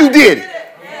that you did it.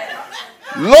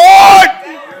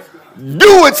 Lord,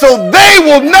 do it so they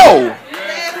will know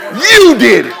you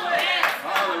did it.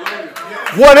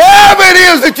 Whatever it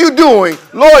is that you're doing,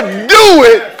 Lord, do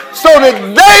it so that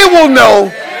they will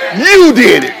know you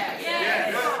did it.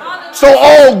 So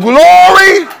all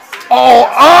glory, all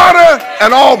honor,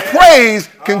 and all praise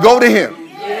can go to him.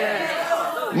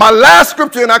 My last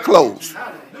scripture and I close.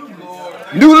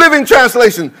 New Living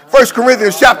Translation, 1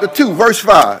 Corinthians chapter 2, verse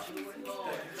 5.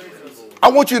 I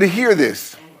want you to hear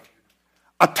this.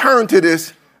 I turned to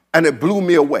this and it blew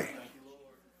me away.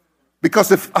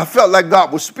 Because I felt like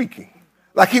God was speaking.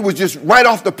 Like he was just right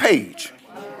off the page.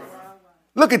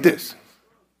 Look at this.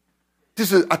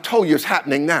 I told you it's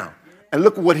happening now. And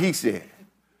look at what he said.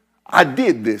 I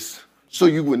did this so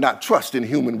you would not trust in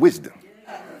human wisdom,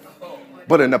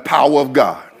 but in the power of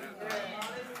God.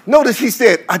 Notice he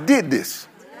said, I did this.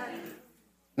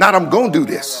 Not I'm going to do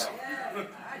this.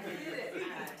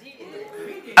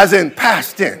 As in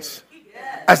past tense.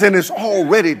 As in it's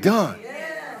already done.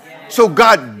 So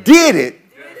God did it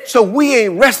So we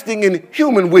ain't resting in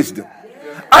human wisdom.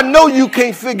 I know you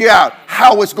can't figure out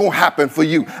how it's going to happen for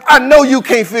you. I know you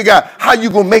can't figure out how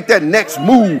you're going to make that next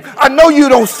move. I know you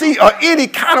don't see any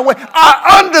kind of way.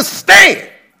 I understand.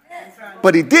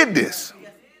 But he did this.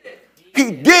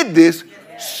 He did this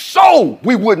so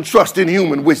we wouldn't trust in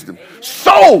human wisdom.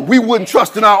 So we wouldn't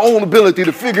trust in our own ability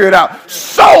to figure it out.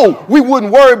 So we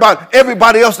wouldn't worry about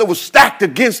everybody else that was stacked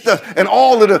against us and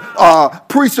all of the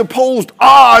presupposed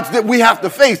odds that we have to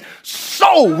face.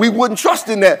 So we wouldn't trust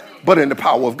in that, but in the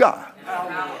power of God.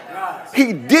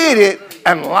 He did it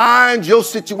and lined your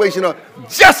situation up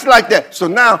just like that. So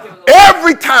now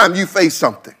every time you face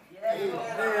something,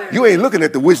 you ain't looking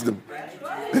at the wisdom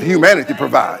that humanity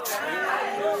provides.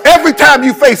 Every time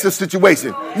you face a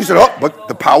situation, you say, oh, but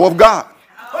the power of God.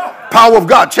 Power of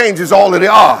God changes all of the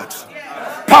odds.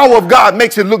 Power of God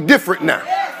makes it look different now.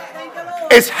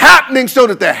 It's happening so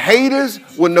that the haters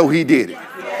will know he did it.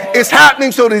 It's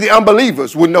happening so that the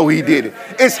unbelievers will know he did it.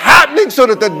 It's happening so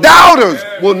that the doubters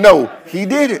will know he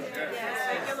did it.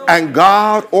 And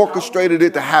God orchestrated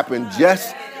it to happen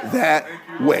just that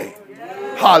way.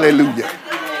 Hallelujah.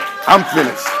 I'm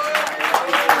finished.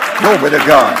 Glory to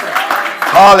God.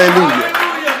 Hallelujah.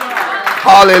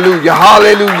 Hallelujah.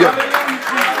 Hallelujah.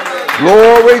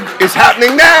 Glory. It's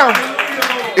happening now.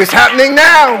 It's happening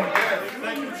now.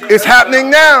 It's happening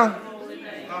now.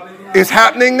 It's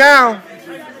happening now.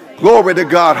 Glory to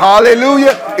God.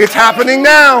 Hallelujah. It's happening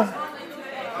now.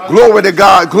 Glory to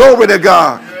God. Glory to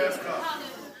God.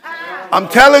 I'm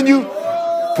telling you,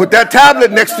 put that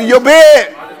tablet next to your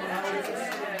bed.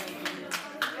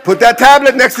 Put that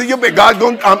tablet next to your bed. God's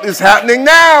going. It's happening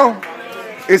now.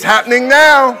 It's happening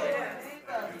now.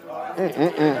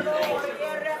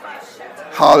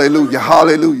 Hallelujah.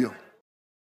 Hallelujah.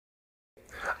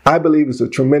 I believe it's a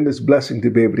tremendous blessing to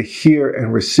be able to hear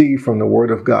and receive from the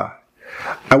Word of God.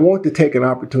 I want to take an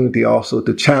opportunity also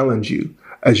to challenge you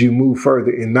as you move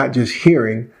further in not just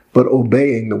hearing, but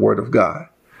obeying the Word of God.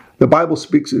 The Bible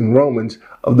speaks in Romans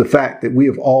of the fact that we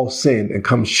have all sinned and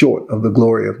come short of the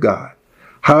glory of God.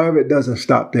 However, it doesn't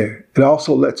stop there. It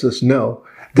also lets us know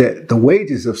that the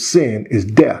wages of sin is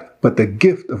death, but the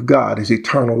gift of God is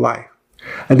eternal life.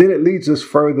 And then it leads us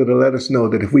further to let us know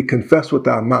that if we confess with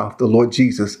our mouth the Lord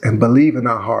Jesus and believe in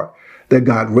our heart that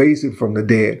God raised him from the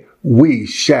dead, we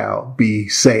shall be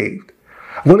saved.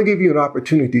 I want to give you an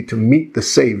opportunity to meet the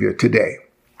Savior today.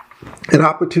 An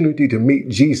opportunity to meet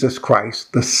Jesus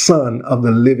Christ, the Son of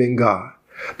the living God,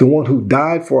 the one who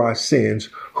died for our sins,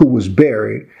 who was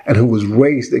buried, and who was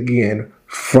raised again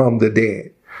from the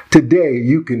dead. Today,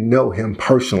 you can know him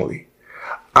personally.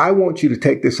 I want you to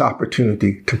take this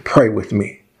opportunity to pray with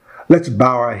me. Let's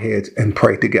bow our heads and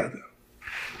pray together.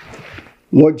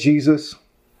 Lord Jesus,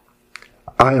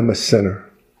 I am a sinner.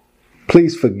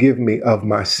 Please forgive me of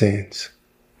my sins.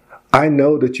 I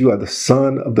know that you are the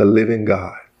Son of the living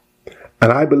God,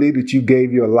 and I believe that you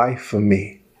gave your life for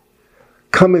me.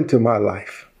 Come into my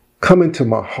life. Come into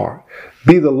my heart.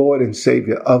 Be the Lord and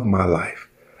Savior of my life.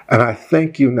 And I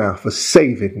thank you now for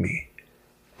saving me.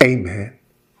 Amen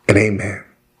and amen.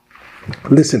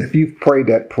 Listen, if you've prayed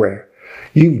that prayer,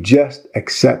 you've just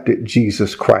accepted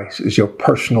Jesus Christ as your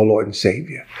personal Lord and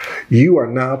Savior. You are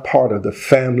now part of the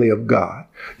family of God.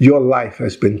 Your life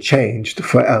has been changed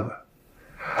forever.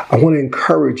 I want to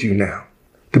encourage you now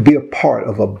to be a part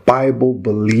of a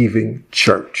Bible-believing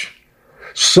church,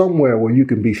 somewhere where you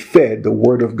can be fed the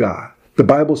Word of God. The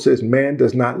Bible says man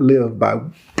does not live by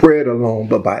bread alone,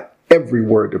 but by every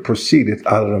word that proceedeth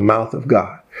out of the mouth of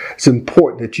God. It's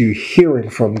important that you're hearing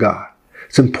from God.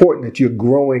 It's important that you're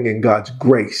growing in God's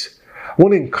grace. I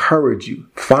want to encourage you,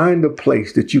 find a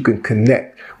place that you can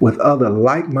connect with other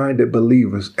like-minded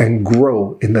believers and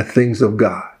grow in the things of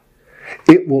God.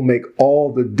 It will make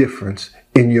all the difference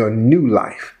in your new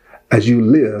life as you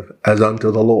live as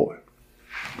unto the Lord.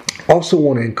 Also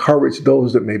want to encourage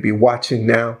those that may be watching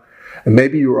now, and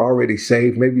maybe you're already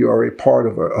saved, maybe you're already part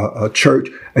of a church,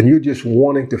 and you're just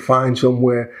wanting to find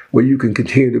somewhere where you can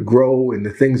continue to grow in the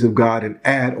things of God and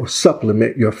add or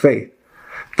supplement your faith.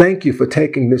 Thank you for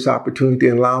taking this opportunity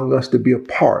and allowing us to be a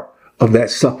part of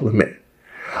that supplement.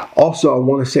 Also, I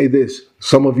want to say this.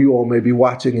 Some of you all may be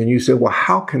watching and you say, well,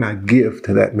 how can I give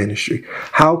to that ministry?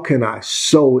 How can I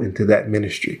sow into that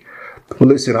ministry? Well,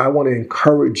 listen, I want to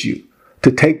encourage you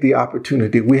to take the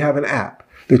opportunity. We have an app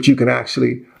that you can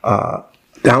actually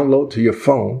download to your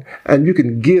phone, and you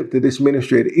can give to this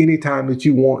ministry at any time that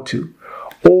you want to.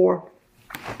 Or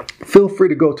feel free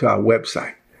to go to our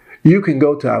website. You can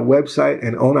go to our website,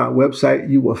 and on our website,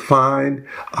 you will find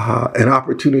an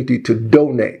opportunity to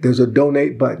donate. There's a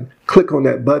donate button. Click on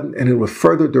that button, and it will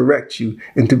further direct you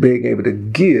into being able to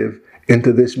give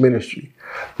into this ministry.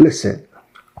 Listen,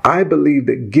 I believe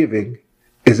that giving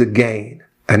is a gain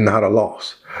and not a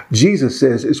loss. Jesus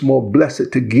says it's more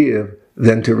blessed to give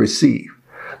than to receive.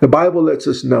 The Bible lets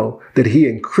us know that he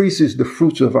increases the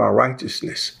fruits of our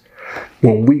righteousness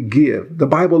when we give. The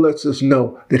Bible lets us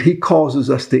know that he causes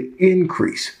us to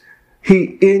increase.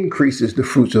 He increases the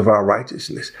fruits of our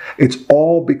righteousness. It's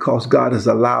all because God has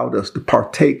allowed us to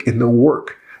partake in the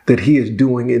work that he is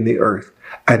doing in the earth.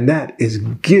 And that is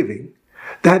giving.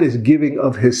 That is giving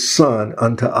of his son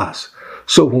unto us.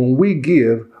 So when we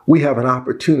give, we have an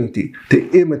opportunity to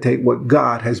imitate what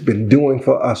God has been doing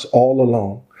for us all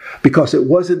along. Because it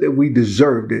wasn't that we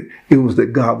deserved it. It was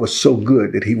that God was so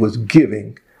good that he was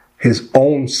giving his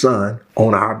own son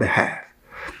on our behalf.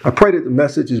 I pray that the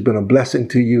message has been a blessing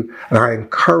to you, and I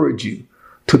encourage you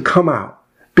to come out,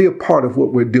 be a part of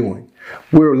what we're doing.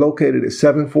 We're located at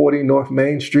 740 North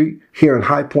Main Street here in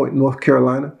High Point, North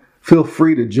Carolina. Feel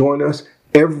free to join us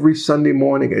every Sunday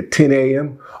morning at 10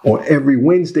 a.m. or every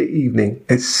Wednesday evening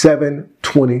at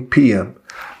 7:20 p.m.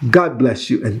 God bless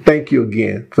you, and thank you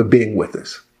again for being with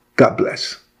us. God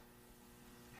bless.